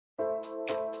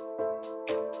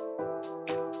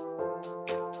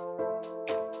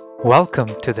Welcome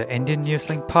to the Indian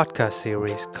Newslink podcast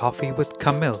series Coffee with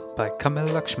Kamil by Kamil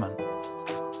Lakshman.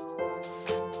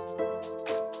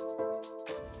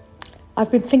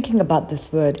 I've been thinking about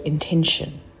this word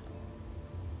intention.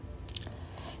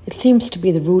 It seems to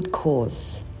be the root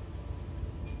cause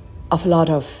of a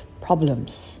lot of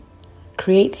problems,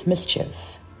 creates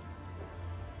mischief.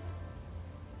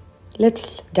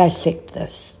 Let's dissect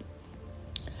this.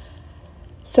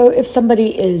 So if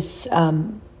somebody is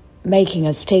making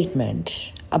a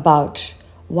statement about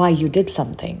why you did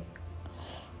something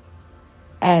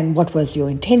and what was your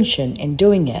intention in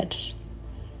doing it,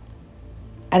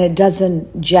 and it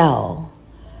doesn't gel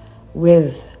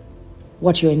with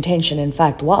what your intention in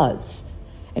fact was.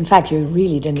 In fact, you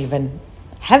really didn't even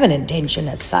have an intention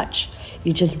as such.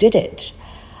 You just did it.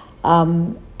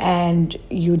 And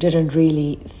you didn't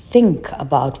really think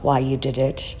about why you did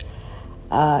it.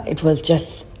 It was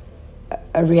just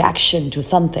a reaction to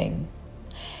something.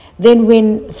 Then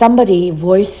when somebody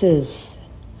voices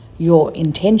your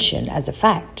intention as a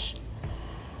fact,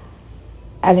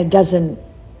 and it doesn't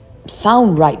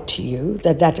sound right to you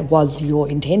that was your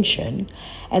intention,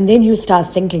 and then you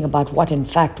start thinking about what in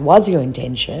fact was your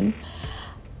intention,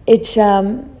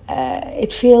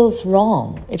 it feels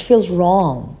wrong. It feels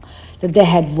wrong that they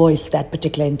had voiced that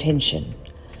particular intention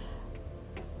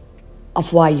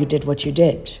of why you did what you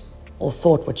did or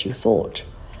thought what you thought.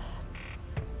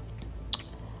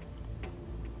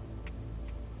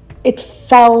 It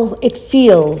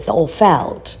feels or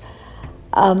felt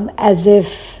as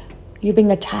if you're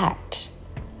being attacked.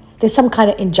 There's some kind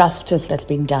of injustice that's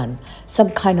being done, some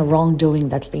kind of wrongdoing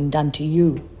that's being done to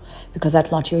you because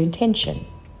that's not your intention.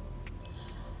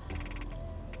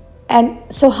 And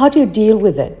so how do you deal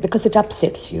with it? Because it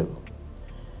upsets you.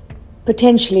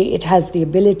 Potentially it has the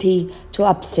ability to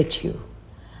upset you.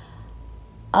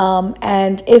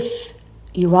 And if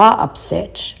you are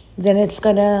upset, then it's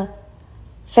going to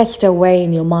fester away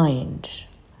in your mind.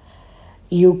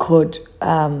 You could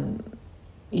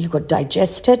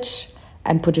digest it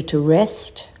and put it to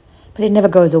rest, but it never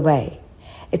goes away.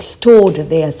 It's stored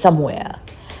there somewhere.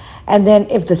 And then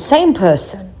if the same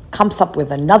person comes up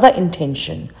with another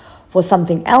intention for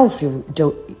something else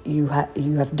you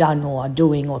have done or are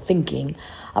doing or thinking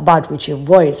about which you've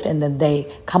voiced, and then they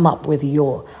come up with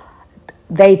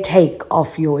they take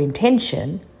off your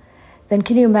intention, then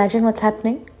can you imagine what's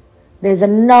happening? There's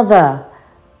another,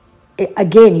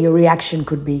 again, your reaction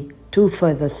could be to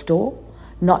further store,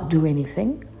 not do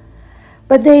anything.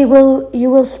 But you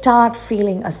will start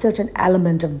feeling a certain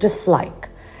element of dislike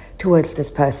towards this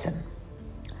person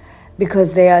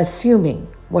because they are assuming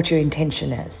what your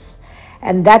intention is.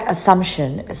 And that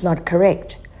assumption is not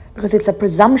correct because it's a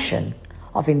presumption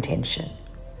of intention.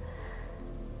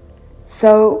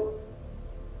 So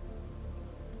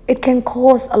it can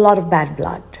cause a lot of bad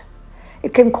blood.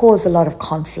 It can cause a lot of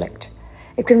conflict.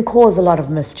 It can cause a lot of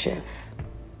mischief.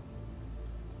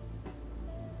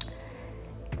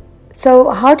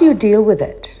 So how do you deal with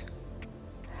it?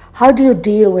 How do you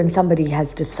deal when somebody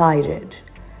has decided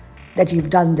that you've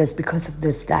done this because of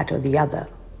this, that, or the other?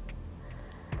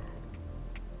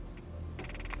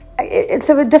 It's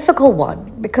a difficult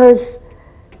one because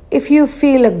if you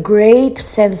feel a great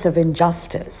sense of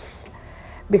injustice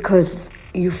because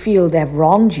you feel they've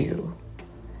wronged you,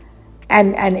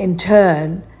 and in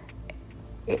turn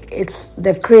it's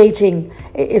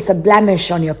a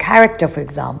blemish on your character, for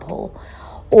example,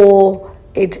 or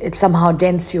it somehow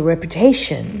dents your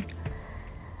reputation,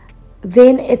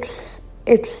 then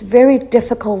it's very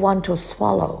difficult one to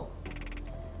swallow.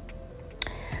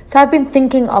 So I've been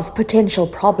thinking of potential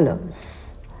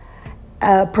problems,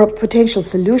 potential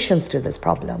solutions to this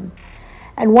problem.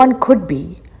 And one could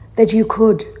be that you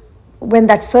could, when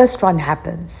that first one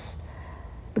happens,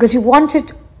 because you want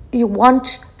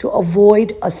to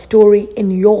avoid a story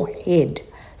in your head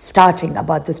starting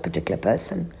about this particular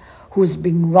person who's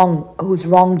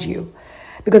wronged you.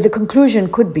 Because the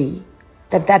conclusion could be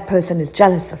that that person is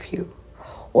jealous of you,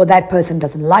 or that person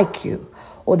doesn't like you,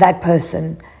 or that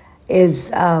person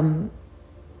it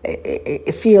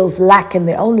feels lack in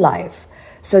their own life,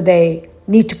 so they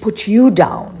need to put you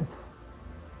down.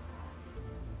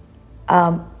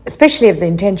 Especially if the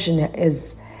intention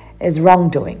is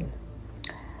wrongdoing.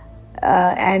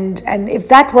 And if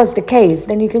that was the case,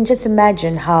 then you can just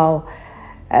imagine how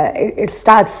it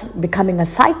starts becoming a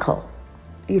cycle.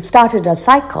 You've started a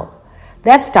cycle.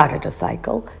 They've started a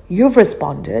cycle. You've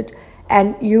responded,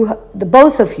 and the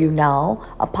both of you now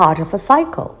are part of a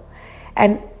cycle.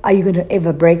 And are you going to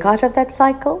ever break out of that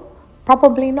cycle?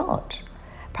 Probably not.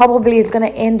 Probably it's going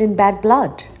to end in bad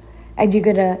blood. And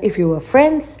if you were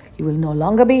friends, you will no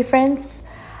longer be friends.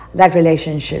 that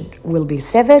relationship will be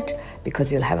severed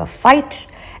because you'll have a fight,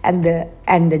 and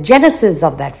the genesis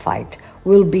of that fight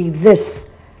will be this,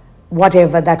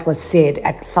 whatever that was said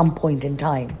at some point in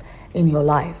time in your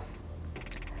life.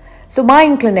 So my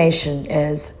inclination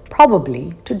is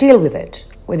probably to deal with it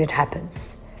when it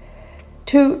happens,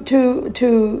 to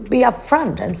be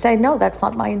upfront and say, no, that's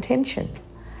not my intention.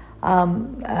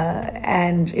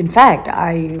 And in fact,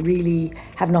 I really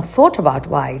have not thought about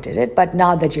why I did it, but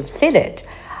now that you've said it,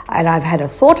 and I've had a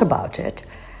thought about it,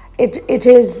 it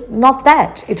is not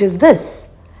that, it is this.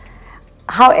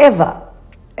 However,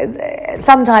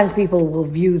 sometimes people will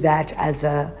view that as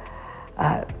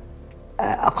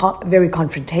very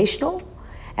confrontational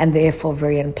and therefore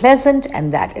very unpleasant,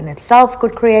 and that in itself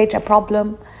could create a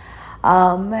problem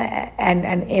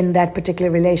and in that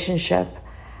particular relationship.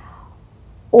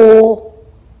 Or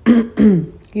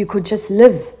you could just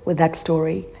live with that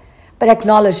story, but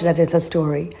acknowledge that it's a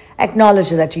story, acknowledge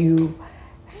that you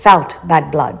felt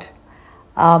bad blood,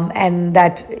 and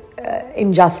that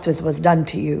injustice was done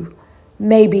to you.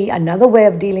 Maybe another way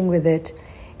of dealing with it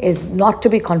is not to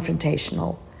be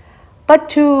confrontational, but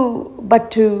to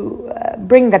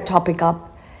bring that topic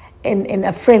up in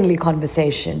a friendly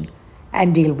conversation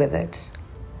and deal with it.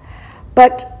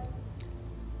 But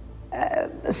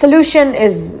solution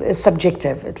is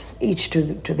subjective. It's each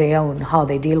to their own, how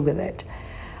they deal with it.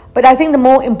 But I think the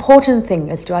more important thing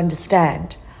is to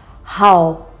understand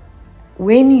how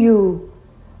when you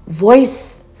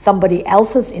voice somebody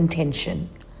else's intention,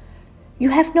 you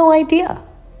have no idea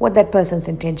what that person's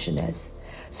intention is.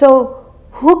 So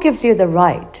who gives you the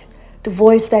right to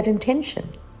voice that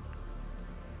intention?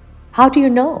 How do you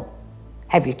know?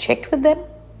 Have you checked with them?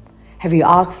 Have you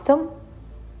asked them?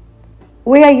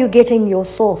 Where are you getting your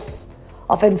source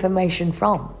of information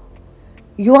from?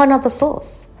 You are not the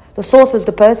source. The source is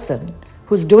the person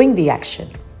who's doing the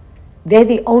action. They're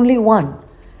the only one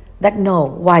that know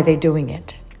why they're doing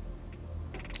it,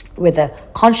 whether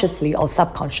consciously or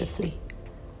subconsciously.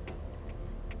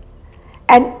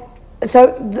 And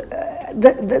so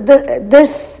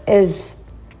this is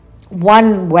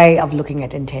one way of looking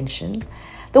at intention.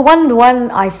 The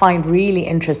one I find really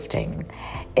interesting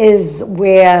is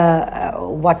where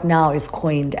what now is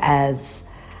coined as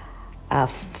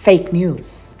fake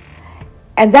news.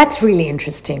 And that's really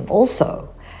interesting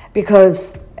also,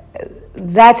 because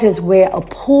that is where a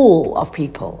pool of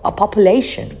people, a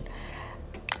population,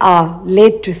 are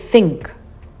led to think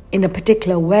in a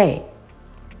particular way,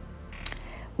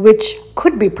 which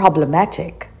could be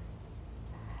problematic,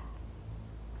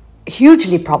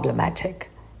 hugely problematic,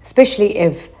 especially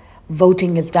if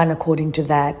voting is done according to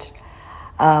that.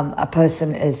 A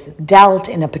person is dealt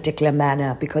in a particular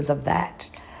manner because of that.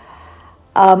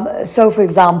 So, for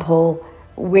example,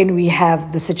 when we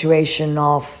have the situation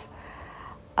of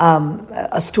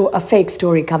a fake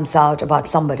story comes out about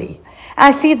somebody.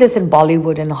 I see this in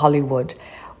Bollywood and Hollywood.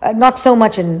 Not so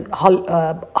much in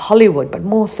Hollywood, but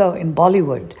more so in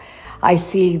Bollywood. I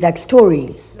see that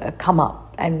stories come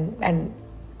up, and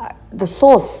the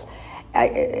source,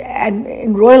 and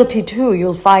in royalty too,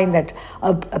 you'll find that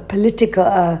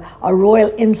a royal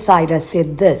insider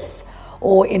said this,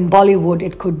 or in Bollywood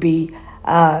it could be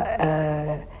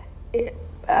a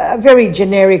very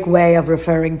generic way of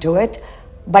referring to it,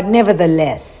 but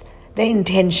nevertheless, the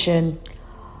intention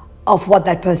of what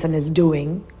that person is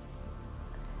doing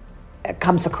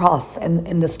comes across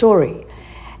in the story.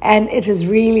 And it is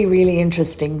really, really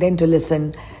interesting then to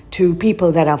listen to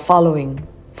people that are following,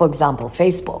 for example,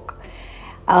 Facebook,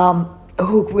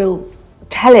 who will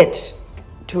tell it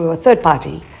to a third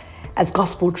party as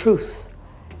gospel truth.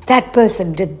 That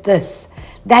person did this.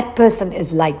 That person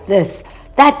is like this.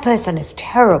 That person is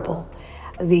terrible.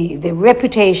 The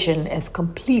reputation is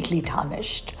completely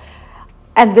tarnished.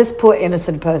 And this poor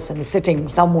innocent person sitting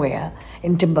somewhere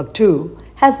in Timbuktu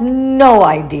has no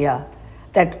idea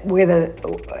that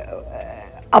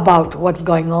about what's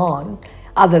going on,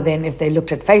 other than if they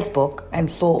looked at Facebook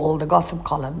and saw all the gossip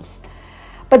columns.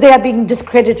 But they are being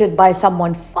discredited by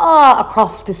someone far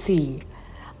across the sea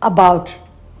about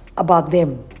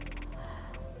them.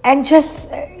 And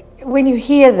just when you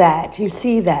hear that, you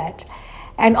see that.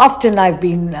 And often I've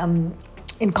been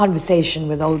in conversation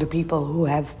with older people who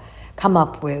have come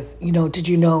up with, did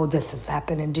you know this has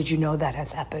happened and did you know that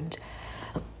has happened,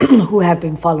 who have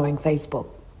been following Facebook.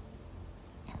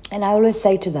 And I always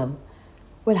say to them,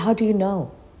 well, how do you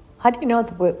know? How do you know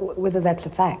whether that's a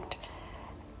fact?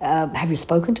 Have you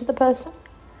spoken to the person?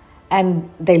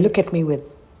 And they look at me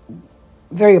with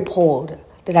very appalled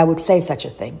that I would say such a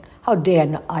thing. How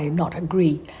dare I not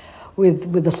agree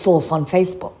with the source on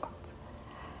Facebook?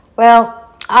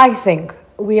 Well, I think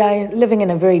we are living in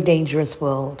a very dangerous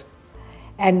world.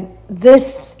 And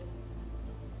this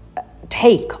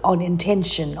take on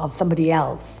intention of somebody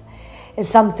else is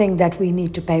something that we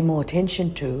need to pay more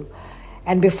attention to.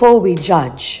 And before we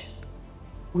judge,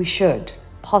 we should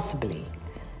possibly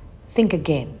think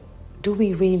again. Do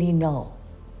we really know?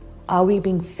 Are we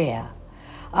being fair?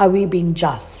 Are we being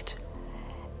just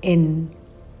in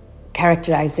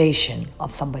characterization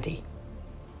of somebody?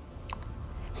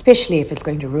 Especially if it's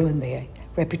going to ruin their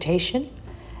reputation,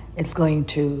 it's going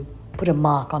to put a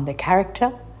mark on their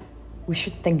character. We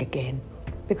should think again.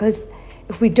 Because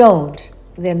if we don't,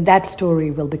 then that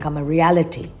story will become a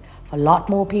reality for a lot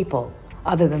more people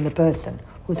other than the person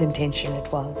whose intention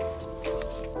it was.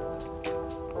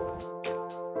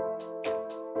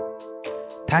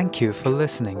 Thank you for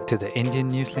listening to the Indian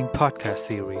Newslink podcast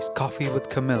series Coffee with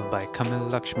Kamil by Kamil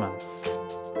Lakshman.